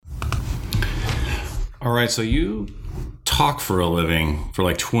All right, so you talk for a living for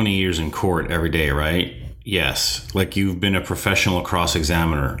like 20 years in court every day, right? Yes. Like you've been a professional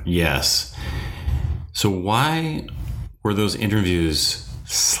cross-examiner. Yes. So why were those interviews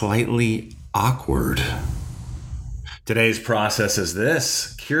slightly awkward? Today's process is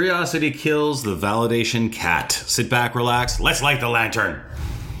this. Curiosity kills the validation cat. Sit back, relax. Let's light the lantern.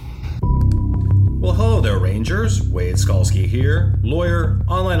 Well, hello there, Rangers. Wade Skalski here, lawyer,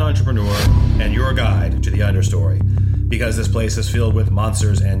 online entrepreneur, and your guide to the understory. Because this place is filled with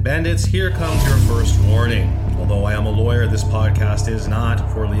monsters and bandits, here comes your first warning. Although I am a lawyer, this podcast is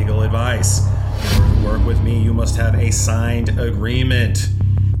not for legal advice. In order to work with me, you must have a signed agreement.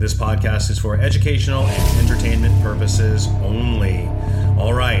 This podcast is for educational and entertainment purposes only.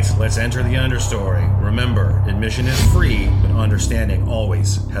 All right, let's enter the understory. Remember, admission is free, but understanding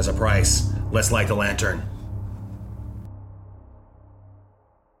always has a price. Let's light the lantern.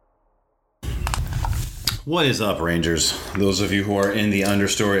 What is up, Rangers? Those of you who are in the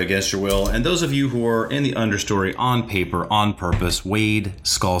understory against your will, and those of you who are in the understory on paper, on purpose, Wade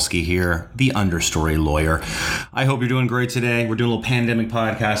Skalski here, the understory lawyer. I hope you're doing great today. We're doing a little pandemic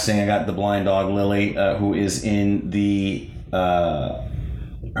podcasting. I got the blind dog, Lily, who is in the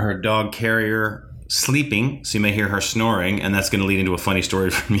her dog carrier sleeping, so you may hear her snoring, and that's going to lead into a funny story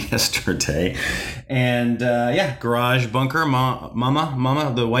from yesterday. And garage bunker,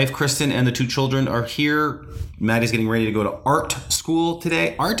 mama, the wife Kristen, and the two children are here. Maddie's getting ready to go to art school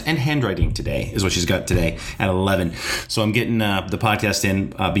today. Art and handwriting today is what she's got today at 11. So I'm getting the podcast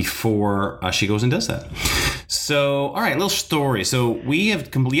in before she goes and does that. So, all right, little story. So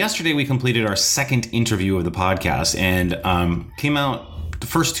yesterday we completed our second interview of the podcast, and came out. The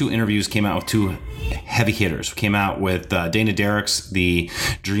first two interviews came out with two heavy hitters. We came out with Dana Derricks, the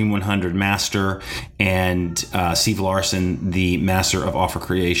Dream 100 master, and Steve Larson, the master of offer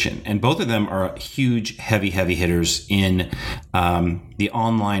creation. And both of them are huge, heavy hitters in the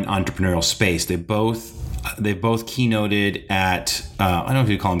online entrepreneurial space. They both keynoted at, I don't know if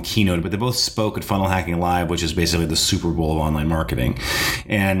you call them keynoted, but they both spoke at Funnel Hacking Live, which is basically the Super Bowl of online marketing.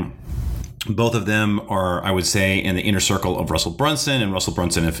 And both of them are, I would say, in the inner circle of Russell Brunson. And Russell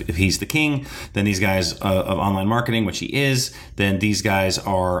Brunson, if he's the king, then these guys of online marketing, which he is, then these guys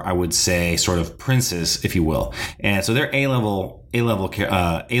are, I would say, sort of princes, if you will. And so they're A-level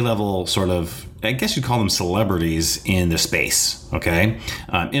sort of, I guess you'd call them celebrities in the space, okay?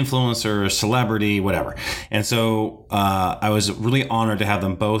 Influencer, celebrity, whatever. And so I was really honored to have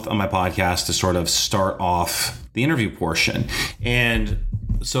them both on my podcast to sort of start off the interview portion. And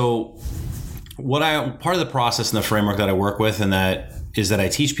so part of the process and the framework that I work with and that I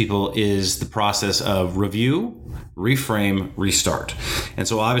teach people is the process of review, reframe, restart. And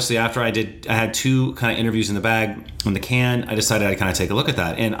so obviously after I had two kind of interviews in the bag, in the can, I decided I'd kind of take a look at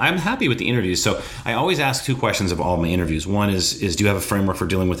that. And I'm happy with the interviews. So I always ask two questions of all my interviews. One is do you have a framework for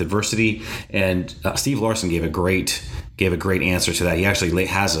dealing with adversity? And Steve Larson gave a great answer to that. He actually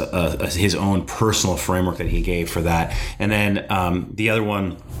has his own personal framework that he gave for that. And then the other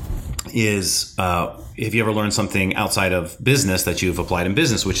one is if you ever learned something outside of business that you've applied in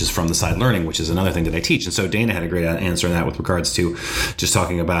business, which is from the side learning, which is another thing that I teach. And so Dana had a great answer in that with regards to just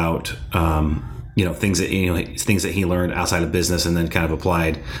talking about things that he learned outside of business and then kind of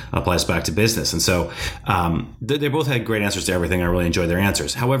applies back to business. And so they both had great answers to everything. I really enjoyed their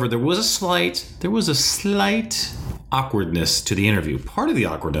answers. However, there was a slight awkwardness to the interview. Part of the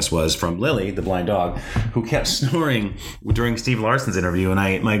awkwardness was from Lily, the blind dog, who kept snoring during Steve Larson's interview.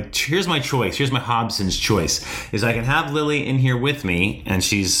 And here's my choice. Here's my Hobson's choice: is I can have Lily in here with me, and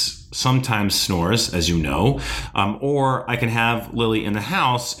she's sometimes snores, as you know, or I can have Lily in the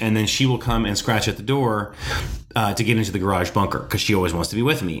house, and then she will come and scratch at the door to get into the garage bunker because she always wants to be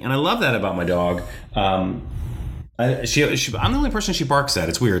with me. And I love that about my dog. I'm the only person she barks at.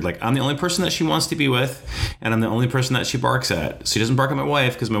 It's weird. Like, I'm the only person that she wants to be with, and I'm the only person that she barks at. She doesn't bark at my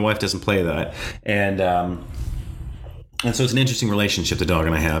wife because my wife doesn't play that. And so it's an interesting relationship the dog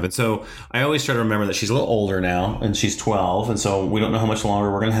and I have. And so I always try to remember that she's a little older now, and she's 12, and so we don't know how much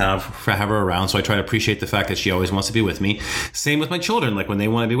longer we're going to have her around. So I try to appreciate the fact that she always wants to be with me. Same with my children. Like, when they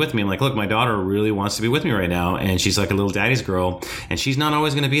want to be with me, I'm like, look, my daughter really wants to be with me right now, and she's like a little daddy's girl, and she's not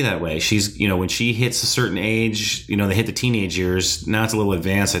always going to be that way. She's, when she hits a certain age, they hit the teenage years. Now it's a little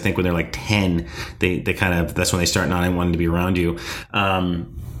advanced. I think when they're like 10, they kind of, that's when they start not wanting to be around you.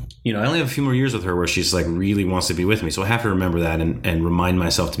 I only have a few more years with her where she's like really wants to be with me. So I have to remember that and remind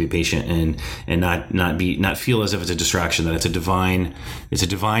myself to be patient and not feel as if it's a distraction, that it's a divine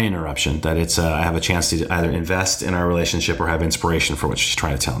interruption, that it's I have a chance to either invest in our relationship or have inspiration for what she's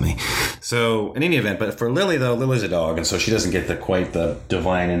trying to tell me. So in any event, but for Lily though, Lily's a dog, and so she doesn't get quite the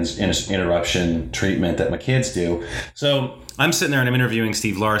divine interruption treatment that my kids do. So I'm sitting there and I'm interviewing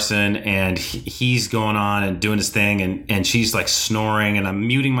Steve Larson, and he's going on and doing his thing, and she's like snoring, and I'm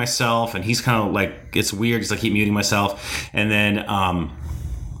muting myself, and he's kind of like, it's weird because I keep muting myself, and then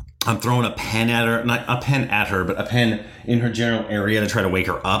I'm throwing a pen at her, not a pen at her, but a pen in her general area to try to wake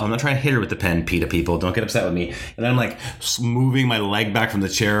her up. I'm not trying to hit her with the pen, PETA people. Don't get upset with me. And then I'm like moving my leg back from the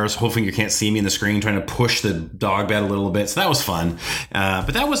chair, hoping you can't see me in the screen, trying to push the dog bed a little bit. So that was fun.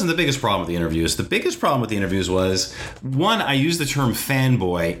 But that wasn't the biggest problem with the interviews. The biggest problem with the interviews was, one, I used the term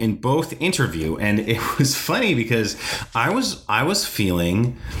fanboy in both interview. And it was funny because I was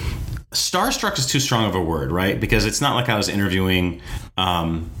feeling... starstruck is too strong of a word, right? Because it's not like I was interviewing...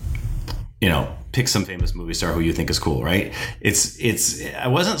 pick some famous movie star who you think is cool, right? I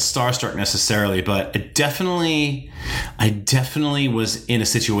wasn't starstruck necessarily, but I definitely was in a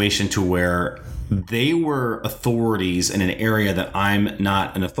situation to where they were authorities in an area that I'm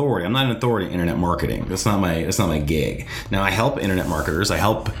not an authority. I'm not an authority in internet marketing. That's not my gig. Now I help internet marketers. I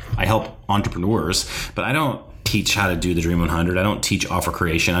help entrepreneurs, but I don't teach how to do the Dream 100. I don't teach offer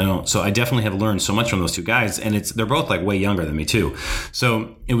creation. So I definitely have learned so much from those two guys, and they're both like way younger than me too.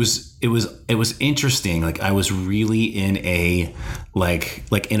 So it was interesting. Like I was really in a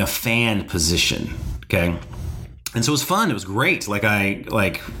like in a fan position. Okay. And so it was fun. It was great.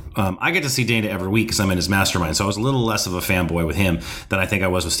 I get to see Dana every week because I'm in his mastermind. So I was a little less of a fanboy with him than I think I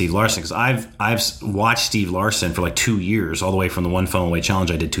was with Steve Larson, because I've watched Steve Larson for like 2 years, all the way from the One Funnel Away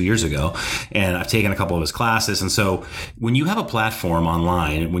challenge I did 2 years ago, and I've taken a couple of his classes. And so when you have a platform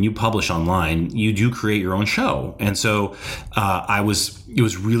online, when you publish online, you do create your own show. And so it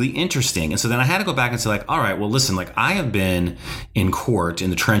was really interesting. And so then I had to go back and say, like, all right, well, listen, like I have been in court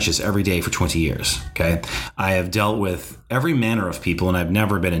in the trenches every day for 20 years. Okay. I have dealt with every manner of people, and I've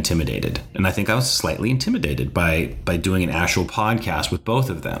never been intimidated. And I think I was slightly intimidated by doing an actual podcast with both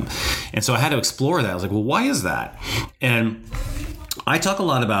of them. And so I had to explore that. I was like, well, why is that? And I talk a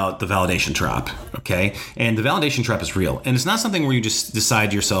lot about the validation trap, okay? And the validation trap is real. And it's not something where you just decide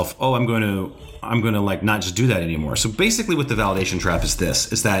to yourself, oh, I'm going to like not just do that anymore. So basically what the validation trap is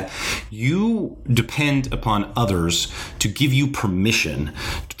that you depend upon others to give you permission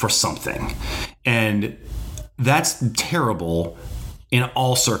for something. And that's terrible in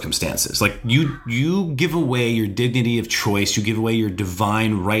all circumstances. Like you give away your dignity of choice, you give away your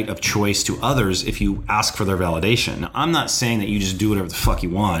divine right of choice to others if you ask for their validation. Now, I'm not saying that you just do whatever the fuck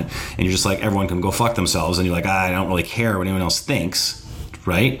you want and you're just like, everyone can go fuck themselves, and you're like, I don't really care what anyone else thinks.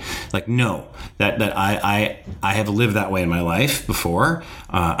 Right? Like, no, that I have lived that way in my life before.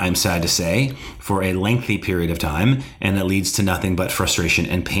 I'm sad to say, for a lengthy period of time, and that leads to nothing but frustration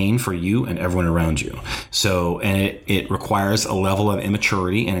and pain for you and everyone around you. So, and it requires a level of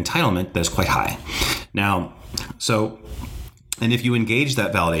immaturity and entitlement that is quite high. Now, and if you engage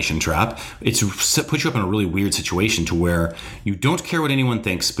that validation trap, it puts you up in a really weird situation to where you don't care what anyone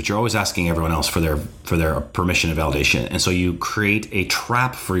thinks, but you're always asking everyone else for their permission and validation. And so you create a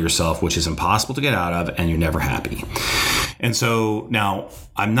trap for yourself, which is impossible to get out of, and you're never happy. And so now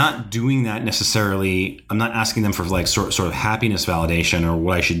I'm not doing that necessarily. I'm not asking them for like sort of happiness validation or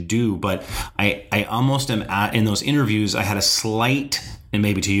what I should do, but I almost am in those interviews. I had a slight, and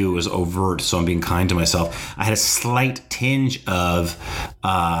maybe to you it was overt, so I'm being kind to myself, I had a slight tinge of,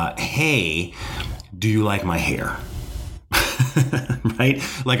 hey, do you like my hair? Right?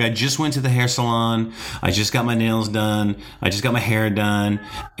 Like I just went to the hair salon, I just got my nails done, I just got my hair done,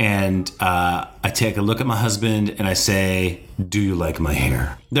 and I take a look at my husband and I say, do you like my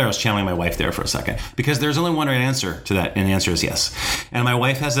hair? There, I was channeling my wife there for a second, because there's only one right answer to that, and the answer is yes. And my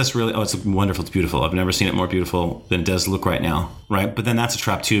wife has this really, it's wonderful, it's beautiful. I've never seen it more beautiful than it does look right now, right? But then that's a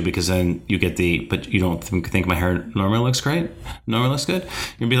trap too, because then you get but you don't think my hair normally looks great? Normally looks good?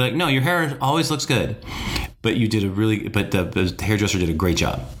 You'll be like, no, your hair always looks good. But the hairdresser did a great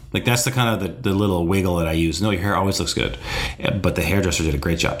job. Like that's the kind of the little wiggle that I use. No, your hair always looks good, but the hairdresser did a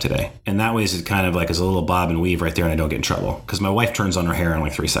great job today. And that way it kind of like is a little bob and weave right there, and I don't get in trouble because my wife turns on her hair in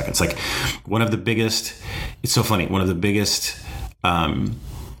like 3 seconds. Like it's so funny. One of the biggest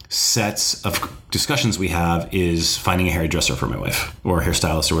sets of discussions we have is finding a hairdresser for my wife, or a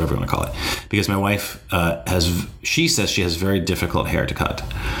hairstylist, or whatever you want to call it, because my wife she says she has very difficult hair to cut,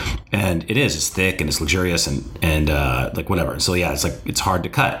 and it's thick and it's luxurious and like whatever. So yeah, it's hard to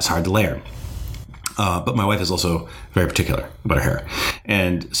cut, it's hard to layer. But my wife is also very particular about her hair.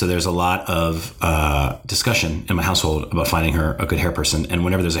 And so there's a lot of discussion in my household about finding her a good hair person. And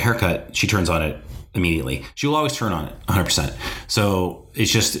whenever there's a haircut, she turns on it immediately. She will always turn on it 100%. So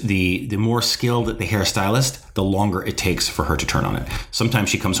it's just the more skilled the hairstylist, the longer it takes for her to turn on it. Sometimes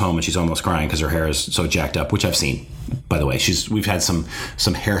she comes home and she's almost crying because her hair is so jacked up, which I've seen, by the way. We've had some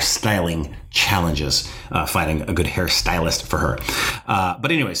hairstyling challenges finding a good hairstylist for her.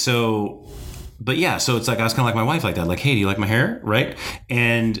 But anyway, so it's like I was kind of like my wife like that. Like, hey, do you like my hair? Right?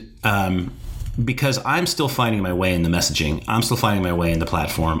 And because I'm still finding my way in the messaging, I'm still finding my way in the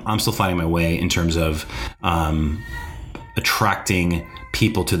platform, I'm still finding my way in terms of attracting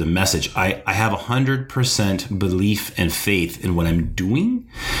people to the message. I have 100% belief and faith in what I'm doing.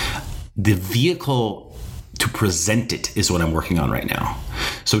 The vehicle to present it is what I'm working on right now.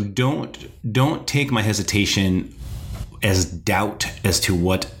 So don't take my hesitation as doubt as to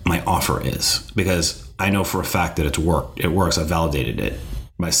what my offer is, because I know for a fact that it's worked. It works. I've validated it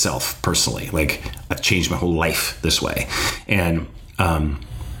myself personally. Like, I've changed my whole life this way. And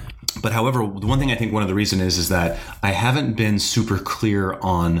but however, the one thing I think one of the reasons is that I haven't been super clear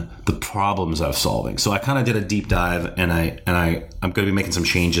on the problems I'm solving. So I kind of did a deep dive, and I'm going to be making some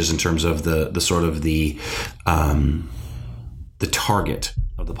changes in terms of the sort of the target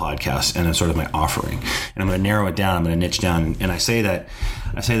of the podcast and sort of my offering. And I'm going to narrow it down. I'm going to niche down. And I say that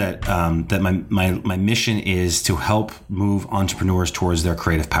my mission is to help move entrepreneurs towards their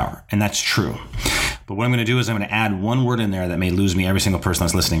creative power. And that's true. But what I'm going to do is I'm going to add one word in there that may lose me every single person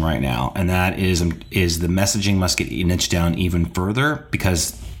that's listening right now. And that is the messaging must get niched down even further,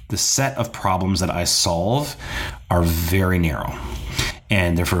 because the set of problems that I solve are very narrow.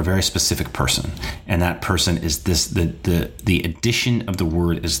 And they're for a very specific person. And that person is this, the addition of the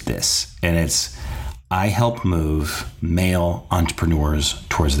word is this. And it's, I help move male entrepreneurs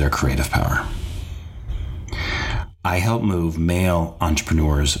towards their creative power. I help move male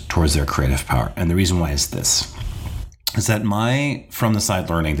entrepreneurs towards their creative power. And the reason why is this, is that my from the side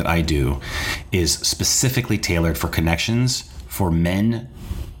learning that I do is specifically tailored for connections for men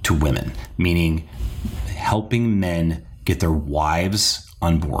to women, meaning helping men get their wives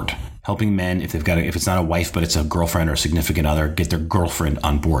on board, helping men, if it's not a wife, but it's a girlfriend or a significant other, get their girlfriend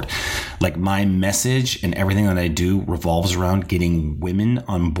on board. Like, my message and everything that I do revolves around getting women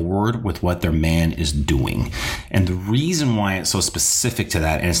on board with what their man is doing. And the reason why it's so specific to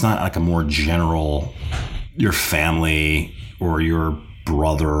that, and it's not like a more general, your family or your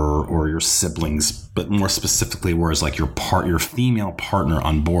brother or your siblings, but more specifically where it's like your female partner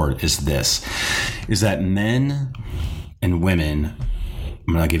on board, is that men and women,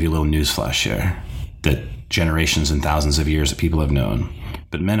 I'm going to give you a little newsflash here, that generations and thousands of years that people have known,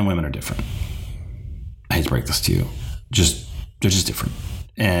 but men and women are different. I hate to break this to you. They're just different.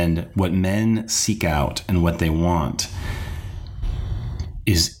 And what men seek out and what they want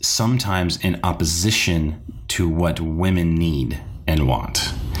is sometimes in opposition to what women need and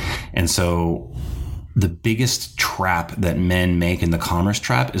want. And so the biggest trap that men make in the commerce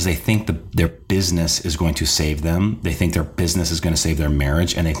trap is they think their business is going to save them. They think their business is going to save their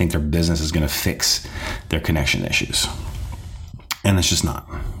marriage, and they think their business is going to fix their connection issues. And it's just not.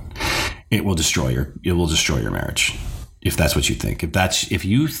 It will destroy your marriage if that's what you think. If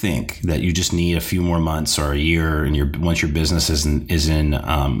you think that you just need a few more months or a year, and once your business is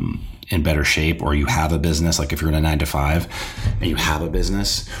in better shape, or you have a business, like if you're in a 9-to-5 and you have a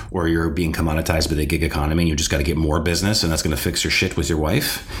business, or you're being commoditized by the gig economy and you just got to get more business and that's going to fix your shit with your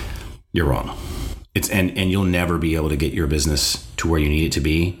wife, you're wrong. And you'll never be able to get your business to where you need it to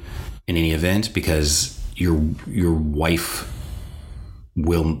be in any event, because your wife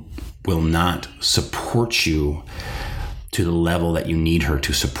will not support you to the level that you need her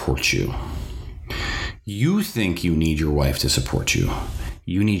to support you. You think you need your wife to support you.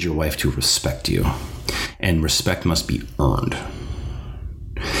 You need your wife to respect you, and respect must be earned.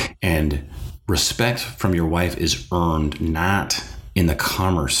 And respect from your wife is earned not in the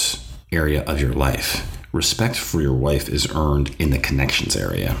commerce area of your life. Respect for your wife is earned in the connections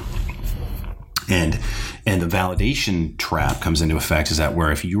area. And the validation trap comes into effect, is that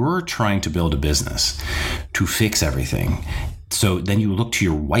where if you're trying to build a business to fix everything, so then you look to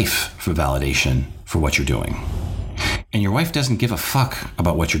your wife for validation for what you're doing. And your wife doesn't give a fuck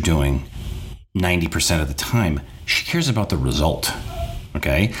about what you're doing 90% of the time. She cares about the result,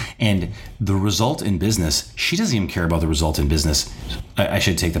 okay? And the result in business, she doesn't even care about the result in business. I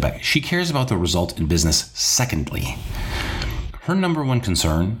should take that back. She cares about the result in business secondly. Her number one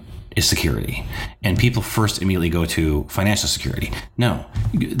concern is security. And people first immediately go to financial security. No,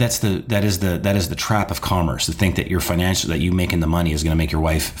 that is the trap of commerce, to think that that you making the money is going to make your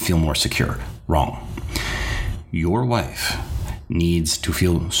wife feel more secure. Wrong. Your wife needs to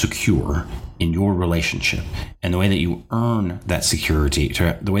feel secure in your relationship, and the way that you earn that security,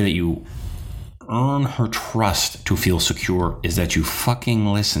 the way that you earn her trust to feel secure, is that you fucking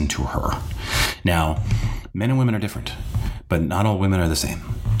listen to her. Now, men and women are different, but not all women are the same.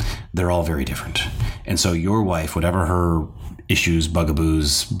 They're all very different. And so your wife, whatever her issues,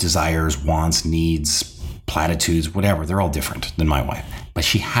 bugaboos, desires, wants, needs, platitudes, whatever, they're all different than my wife, but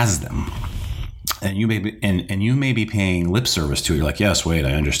she has them. And you may be paying lip service to it. You're like, yes, wait,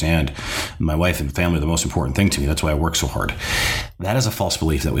 I understand. My wife and family are the most important thing to me. That's why I work so hard. That is a false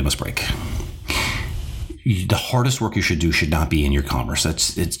belief that we must break. The hardest work you should do should not be in your commerce.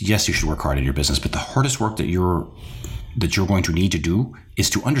 Yes, you should work hard in your business, but the hardest work that you're going to need to do is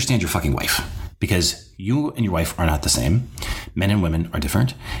to understand your fucking wife, because you and your wife are not the same. Men and women are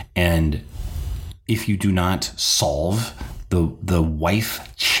different. And if you do not solve the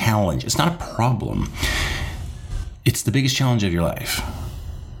wife challenge, it's not a problem. It's the biggest challenge of your life.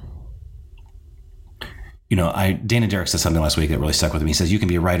 Dana Derrick said something last week that really stuck with me. He says, you can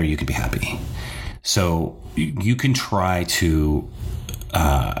be a writer, you can be happy. So you can try to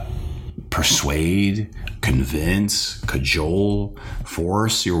persuade, convince, cajole,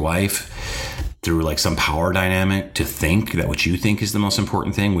 force your wife through like some power dynamic to think that what you think is the most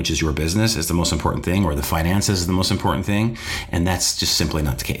important thing, which is your business, is the most important thing, or the finances is the most important thing. And that's just simply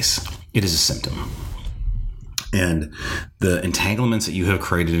not the case. It is a symptom. And the entanglements that you have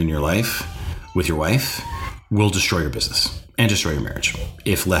created in your life with your wife will destroy your business and destroy your marriage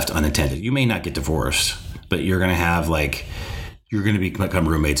if left unattended. You may not get divorced, but you're going to become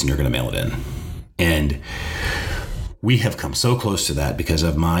roommates and you're going to mail it in. And we have come so close to that because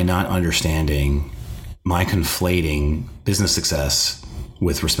of my not understanding, my conflating business success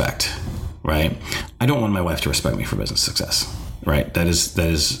with respect, right? I don't want my wife to respect me for business success, right? That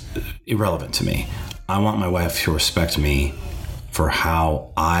is irrelevant to me. I want my wife to respect me for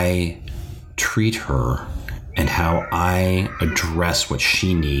how I treat her and how I address what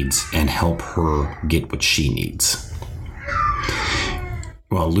she needs and help her get what she needs.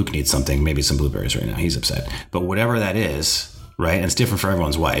 Well, Luke needs something, maybe some blueberries right now. He's upset. But whatever that is, right? And it's different for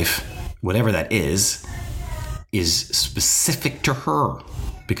everyone's wife. Whatever that is specific to her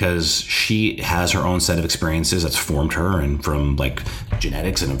because she has her own set of experiences that's formed her, and from like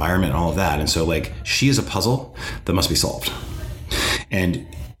genetics and environment and all of that. And so like she is a puzzle that must be solved. And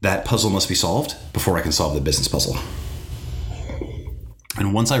that puzzle must be solved before I can solve the business puzzle.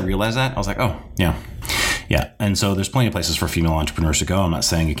 And once I realized that, I was like, oh, yeah. Yeah, and so there's plenty of places for female entrepreneurs to go. I'm not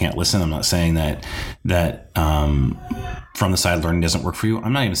saying you can't listen. I'm not saying that from the side learning doesn't work for you.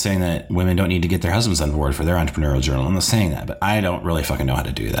 I'm not even saying that women don't need to get their husbands on board for their entrepreneurial journal. I'm not saying that, but I don't really fucking know how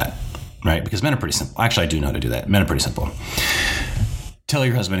to do that, right? Because men are pretty simple. Actually, I do know how to do that. Men are pretty simple. Tell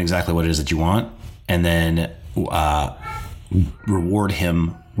your husband exactly what it is that you want, and then reward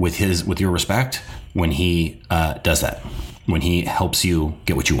him with your respect when he does that, when he helps you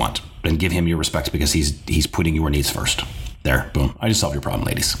get what you want. And give him your respect because he's putting your needs first. There, boom. I just solved your problem,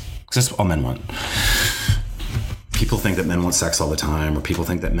 ladies. Because that's all men want. People think that men want sex all the time, or people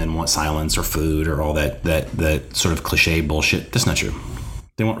think that men want silence or food or all that sort of cliche bullshit. That's not true.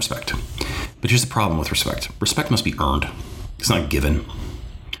 They want respect. But here's the problem with respect. Respect must be earned. It's not given.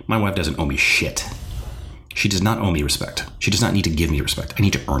 My wife doesn't owe me shit. She does not owe me respect. She does not need to give me respect. I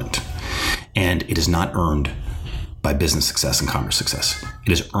need to earn it. And it is not earned by business success and commerce success.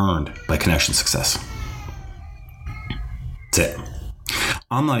 It is earned by connection success. That's it.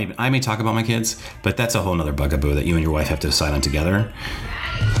 I may talk about my kids, but that's a whole nother bugaboo that you and your wife have to decide on together.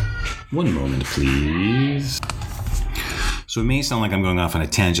 One moment, please. So it may sound like I'm going off on a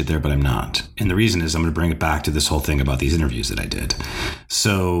tangent there, but I'm not. And the reason is I'm going to bring it back to this whole thing about these interviews that I did.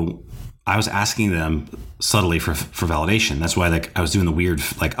 So I was asking them subtly for validation. That's why I was doing the weird,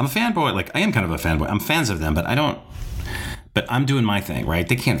 I'm a fanboy. I am kind of a fanboy. I'm fans of them, but I'm doing my thing, right?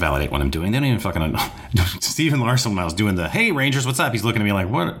 They can't validate what I'm doing. They don't even fucking know. Stephen Larson, when I was doing the, hey Rangers, what's up? He's looking at me like,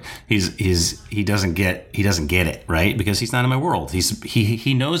 what? He doesn't get it, right? Because he's not in my world.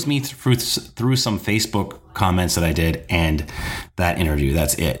 He knows me through some Facebook comments that I did and that interview.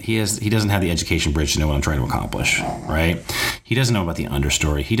 That's it. He doesn't have the education bridge to know what I'm trying to accomplish, right? He doesn't know about the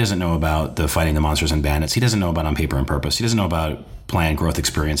understory. He doesn't know about the fighting the monsters and bandits. He doesn't know about On Paper and Purpose. He doesn't know about plan, growth,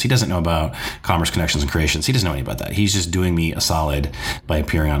 experience. He doesn't know about commerce, connections, and creations. He doesn't know any about that. He's just doing me a solid by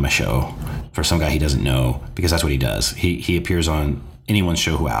appearing on my show for some guy he doesn't know, because that's what he does. He appears on anyone's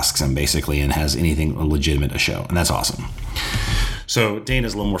show who asks him, basically, and has anything legitimate a show, and that's awesome. So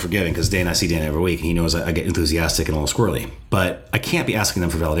Dana's a little more forgiving because I see Dana every week, and he knows I get enthusiastic and a little squirrely. But I can't be asking them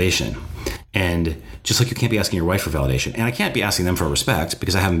for validation. And just like you can't be asking your wife for validation. And I can't be asking them for respect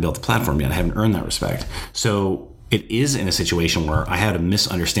because I haven't built the platform yet. I haven't earned that respect. So it is in a situation where I had a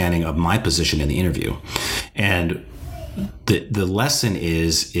misunderstanding of my position in the interview. And the lesson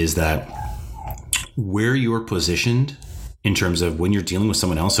is that where you're positioned in terms of when you're dealing with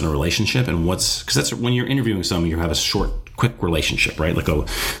someone else in a relationship, and because that's when you're interviewing someone, you have a short, quick relationship, right? Like a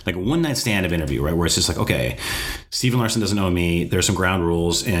one night stand of interview, right? Where it's just like, okay, Stephen Larson doesn't know me. There's some ground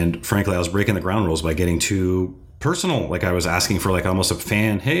rules, and frankly, I was breaking the ground rules by getting too personal. Like I was asking for like almost a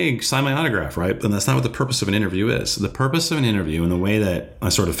fan, hey, sign my autograph, right? And that's not what the purpose of an interview is. The purpose of an interview, and the way that I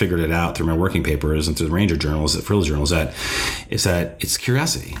sort of figured it out through my working papers and through the Ranger journals, the Frills journals, is that it's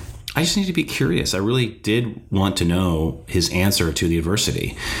curiosity. I just need to be curious. I really did want to know his answer to the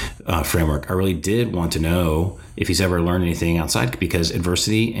adversity framework. I really did want to know if he's ever learned anything outside, because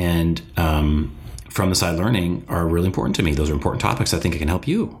adversity and from the side learning are really important to me. Those are important topics. I think it can help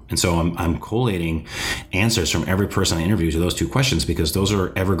you. And so I'm collating answers from every person I interview to those two questions, because those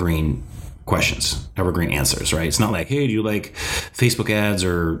are evergreen questions, evergreen answers, right? It's not like, hey, do you like Facebook ads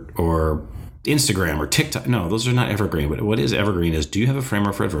or Instagram or TikTok? No, those are not evergreen. But what is evergreen is, do you have a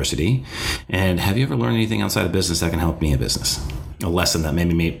framework for adversity? And have you ever learned anything outside of business that can help me in business? A lesson that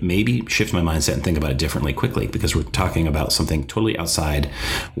maybe shift my mindset and think about it differently quickly, because we're talking about something totally outside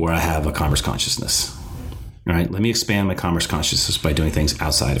where I have a commerce consciousness. All right, let me expand my commerce consciousness by doing things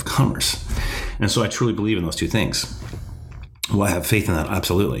outside of commerce. And so I truly believe in those two things. Well, I have faith in that,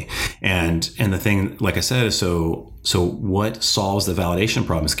 absolutely. And the thing, like I said, is so what solves the validation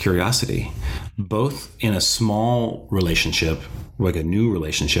problem is curiosity, both in a small relationship, like a new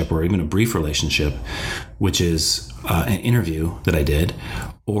relationship, or even a brief relationship, which is an interview that I did,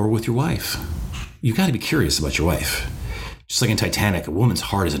 or with your wife. You got to be curious about your wife. Just like in Titanic, a woman's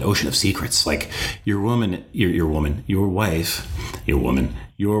heart is an ocean of secrets. Like your wife,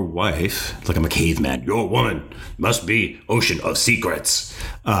 like I'm a caveman, your woman must be ocean of secrets.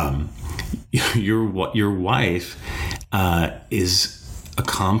 Your wife is a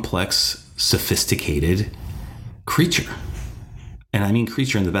complex, sophisticated creature. And I mean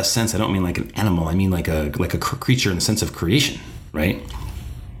creature in the best sense. I don't mean like an animal. I mean like a creature in the sense of creation, right?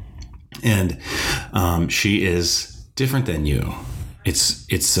 And she is different than you.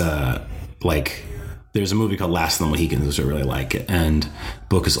 It's like there's a movie called Last of the Mohicans, which I really like, and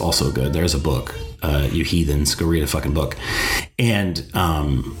book is also good. There's a book, you heathens, go read a fucking book. And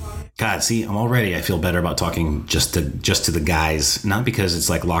God, see, I feel better about talking just to the guys, not because it's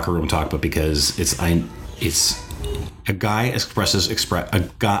like locker room talk, but because it's a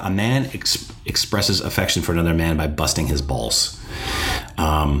man expresses affection for another man by busting his balls.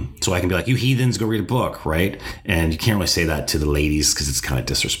 So I can be like, you heathens, go read a book, right? And you can't really say that to the ladies because it's kind of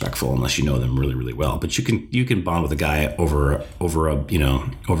disrespectful unless you know them really, really well. But you can bond with a guy over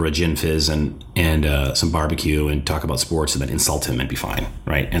a gin fizz and some barbecue and talk about sports and then insult him and be fine,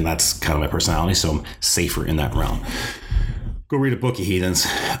 right? And that's kind of my personality, so I'm safer in that realm. Go read a book, you heathens.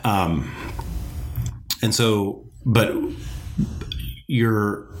 And so, but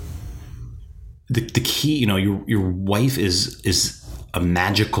the key, your wife is a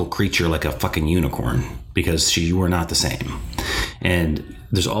magical creature, like a fucking unicorn, because you are not the same. And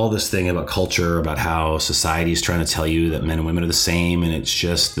there's all this thing about culture, about how society is trying to tell you that men and women are the same, and it's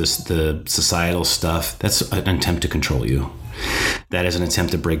just the societal stuff. That's an attempt to control you. That is an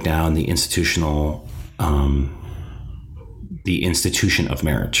attempt to break down the institution of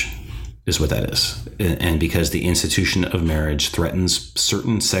marriage. Is what that is. And because the institution of marriage threatens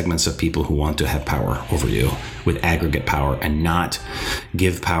certain segments of people who want to have power over you with aggregate power, and not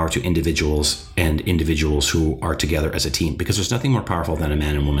give power to individuals and individuals who are together as a team. Because there's nothing more powerful than a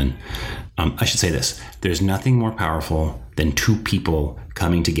man and woman. I should say this. There's nothing more powerful than two people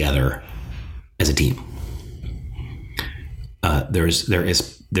coming together as a team. There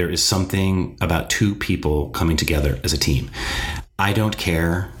is something about two people coming together as a team. I don't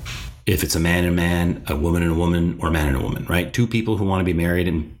care if it's a man and a man, a woman and a woman, or a man and a woman, right? Two people who want to be married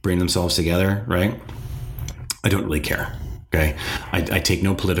and bring themselves together, right? I don't really care, okay? I take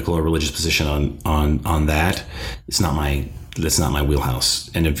no political or religious position on that. That's not my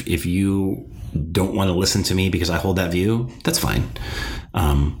wheelhouse. And if you don't want to listen to me because I hold that view, that's fine.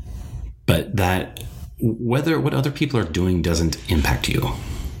 But that what other people are doing doesn't impact you,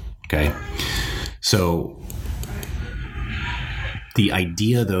 okay? So the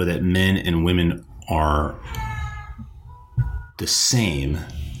idea, though, that men and women are the same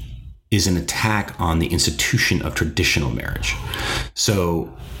is an attack on the institution of traditional marriage.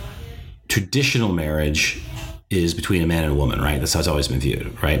 So traditional marriage is between a man and a woman, right? That's how it's always been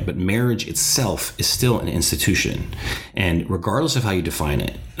viewed, right? But marriage itself is still an institution. And regardless of how you define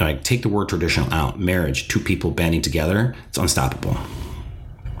it, like take the word traditional out, marriage, two people banding together, it's unstoppable.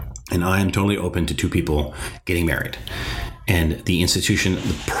 And I am totally open to two people getting married. And the institution,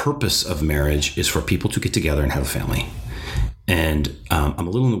 the purpose of marriage is for people to get together and have a family. And I'm a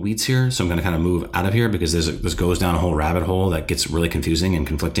little in the weeds here, so I'm going to kind of move out of here because this goes down a whole rabbit hole that gets really confusing and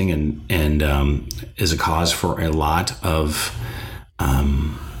conflicting and is a cause for a lot of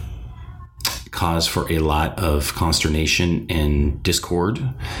consternation and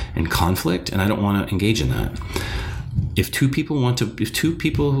discord and conflict. And I don't want to engage in that. If two people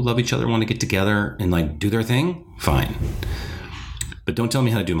who love each other want to get together and like do their thing, fine. But don't tell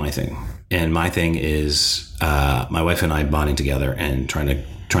me how to do my thing. And my thing is my wife and I bonding together and trying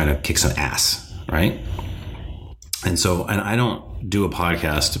to kick some ass, right? And I don't do a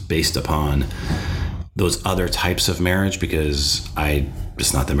podcast based upon those other types of marriage because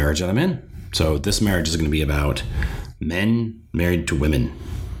it's not the marriage that I'm in. So this marriage is going to be about men married to women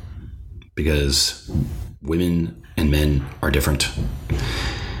because women and men are different.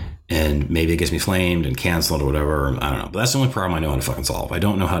 And maybe it gets me flamed and canceled or whatever. I don't know. But that's the only problem I know how to fucking solve. I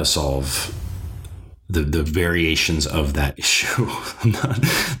don't know how to solve the variations of that issue.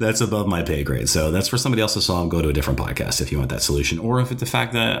 That's above my pay grade. So that's for somebody else to solve. Go to a different podcast if you want that solution. Or if it's the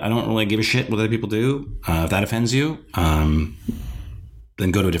fact that I don't really give a shit what other people do, if that offends you, then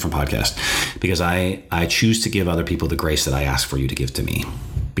go to a different podcast. Because I choose to give other people the grace that I ask for you to give to me.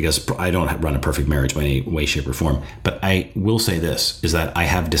 Because I don't run a perfect marriage by any way, shape, or form. But I will say this, is that I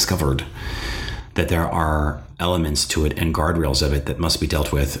have discovered that there are elements to it and guardrails of it that must be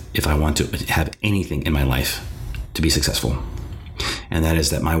dealt with if I want to have anything in my life to be successful. And that is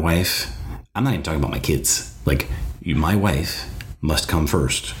that my wife, I'm not even talking about my kids. Like, my wife must come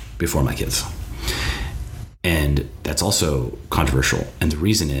first before my kids. And that's also controversial. And the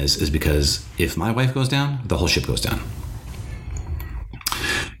reason is because if my wife goes down, the whole ship goes down.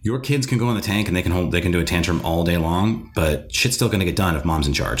 Your kids can go in the tank and they can do a tantrum all day long, but shit's still going to get done if mom's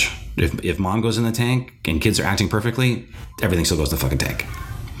in charge. If mom goes in the tank and kids are acting perfectly, everything still goes in the fucking tank.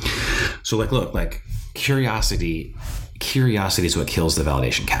 So look, curiosity is what kills the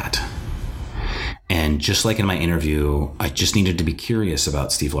validation cat. And just like in my interview, I just needed to be curious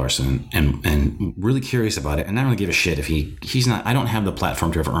about Steve Larson and really curious about it. And not really give a shit if he's not, I don't have the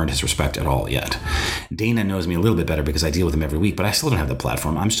platform to have earned his respect at all yet. Dana knows me a little bit better because I deal with him every week, but I still don't have the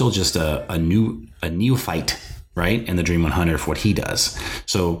platform. I'm still just a neophyte, right? In the Dream 100 for what he does.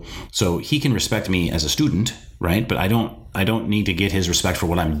 So he can respect me as a student, right? But I don't need to get his respect for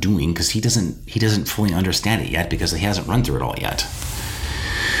what I'm doing because he doesn't fully understand it yet because he hasn't run through it all yet.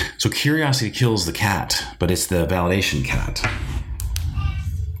 So curiosity kills the cat, but it's the validation cat.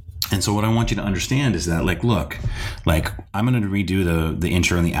 And so what I want you to understand is that, look, I'm going to redo the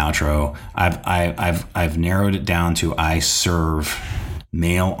intro and the outro. I've narrowed it down to I serve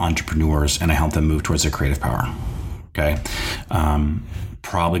male entrepreneurs and I help them move towards their creative power. Okay,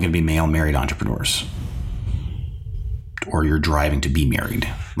 probably going to be male married entrepreneurs, or you're driving to be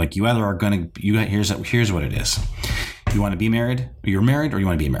married. You either are going to. Here's what it is. You want to be married? You're married, or you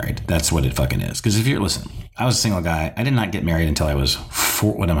want to be married? That's what it fucking is. Because listen, I was a single guy. I did not get married until I was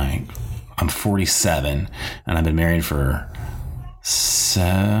I'm 47, and I've been married for it's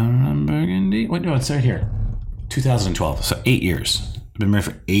right here. 2012. So 8 years. I've been married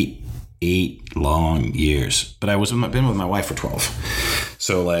for eight long years. But been with my wife for 12.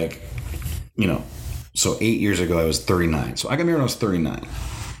 So so 8 years ago I was 39. So I got married when I was 39.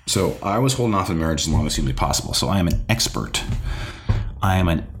 So I was holding off on marriage as long as humanly possible. So I am an expert. I am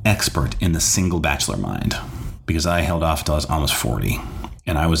an expert in the single bachelor mind because I held off until I was almost 40.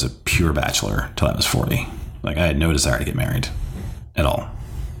 And I was a pure bachelor until I was 40. I had no desire to get married at all.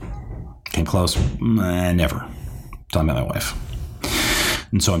 Came close? Never. Talking about my wife.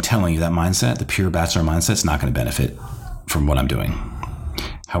 And so I'm telling you that mindset, the pure bachelor mindset, is not going to benefit from what I'm doing.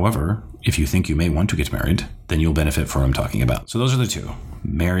 However, if you think you may want to get married, then you'll benefit from what I'm talking about. So those are the two.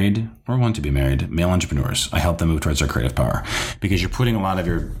 Married or want to be married, male entrepreneurs. I help them move towards their creative power because you're putting a lot of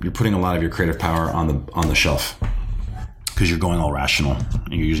your creative power on the shelf because you're going all rational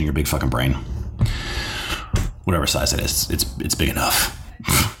and you're using your big fucking brain. Whatever size it is, it's big enough.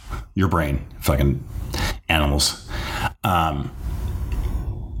 Your brain, fucking animals.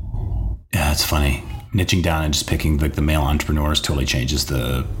 Yeah, it's funny. Niching down and just picking the male entrepreneurs totally changes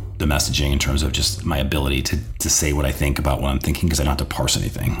the messaging in terms of just my ability to say what I think about what I'm thinking because I don't have to parse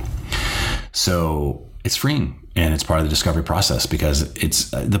anything. So it's freeing and it's part of the discovery process because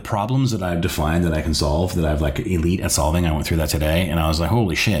it's the problems that I've defined that I can solve, that I've elite at solving. I went through that today and I was like,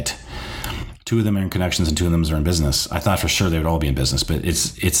 holy shit. 2 of them are in connections and 2 of them are in business. I thought for sure they would all be in business, but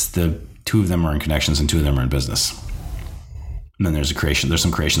it's the 2 of them are in connections and 2 of them are in business. And then there's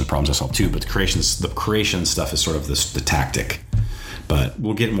some creation problems I solve too, but the creation stuff is sort of the tactic. But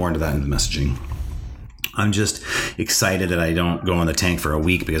we'll get more into that in the messaging. I'm just excited that I don't go on the tank for a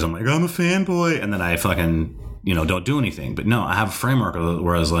week because I'm like, I'm a fanboy, and then I fucking, don't do anything. But no, I have a framework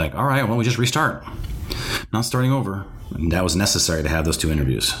where I was like, all right, well, we just restart. Not starting over. And that was necessary to have those 2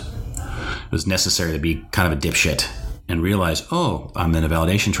 interviews. It was necessary to be kind of a dipshit and realize, oh, I'm in a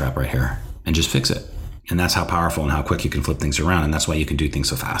validation trap right here, and just fix it. And that's how powerful and how quick you can flip things around. And that's why you can do things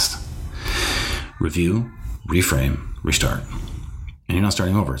so fast. Review, reframe, restart. And you're not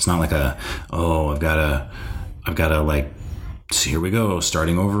starting over. It's not like I've got to like, so here we go,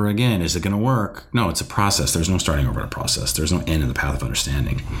 starting over again. Is it going to work? No, it's a process. There's no starting over in a process. There's no end in the path of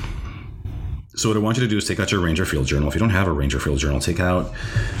understanding. So what I want you to do is take out your Ranger Field Journal. If you don't have a Ranger Field Journal, take out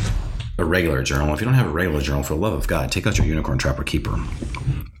a regular journal. If you don't have a regular journal, for the love of God, take out your Unicorn Trapper Keeper.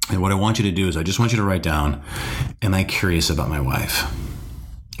 And what I want you to do is I just want you to write down, am I curious about my wife?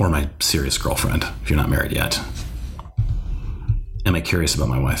 Or my serious girlfriend, if you're not married yet. Am I curious about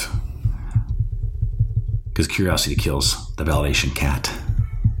my wife? Because curiosity kills the validation cat.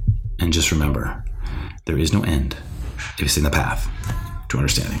 And just remember, there is no end if it's in the path to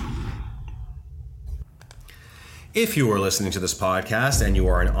understanding. If you are listening to this podcast and you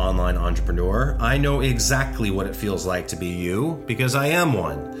are an online entrepreneur, I know exactly what it feels like to be you because I am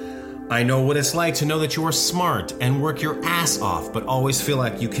one. I know what it's like to know that you are smart and work your ass off, but always feel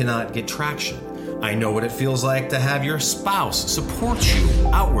like you cannot get traction. I know what it feels like to have your spouse support you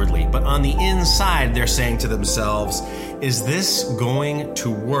outwardly, but on the inside, they're saying to themselves, is this going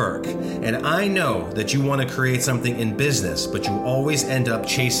to work? And I know that you want to create something in business, but you always end up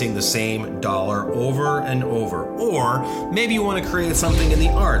chasing the same dollar over and over. Or maybe you want to create something in the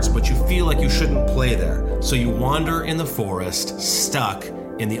arts, but you feel like you shouldn't play there. So you wander in the forest, stuck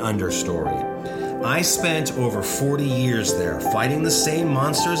in the understory. I spent over 40 years there fighting the same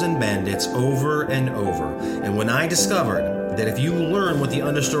monsters and bandits over and over. And when I discovered that if you learn what the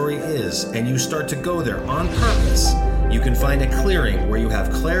understory is and you start to go there on purpose, you can find a clearing where you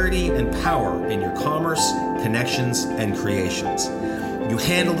have clarity and power in your commerce, connections, and creations. You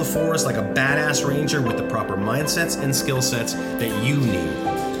handle the forest like a badass ranger with the proper mindsets and skill sets that you need.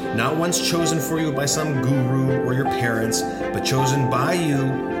 Not once chosen for you by some guru or your parents, but chosen by you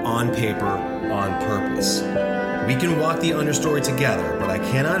on paper, on purpose. We can walk the understory together, but I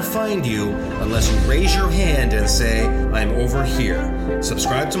cannot find you unless you raise your hand and say, I'm over here.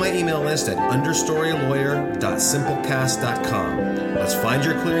 Subscribe to my email list at understorylawyer.simplecast.com. Let's find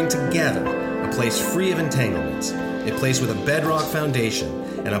your clearing together, a place free of entanglements, a place with a bedrock foundation,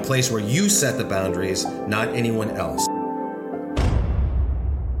 and a place where you set the boundaries, not anyone else.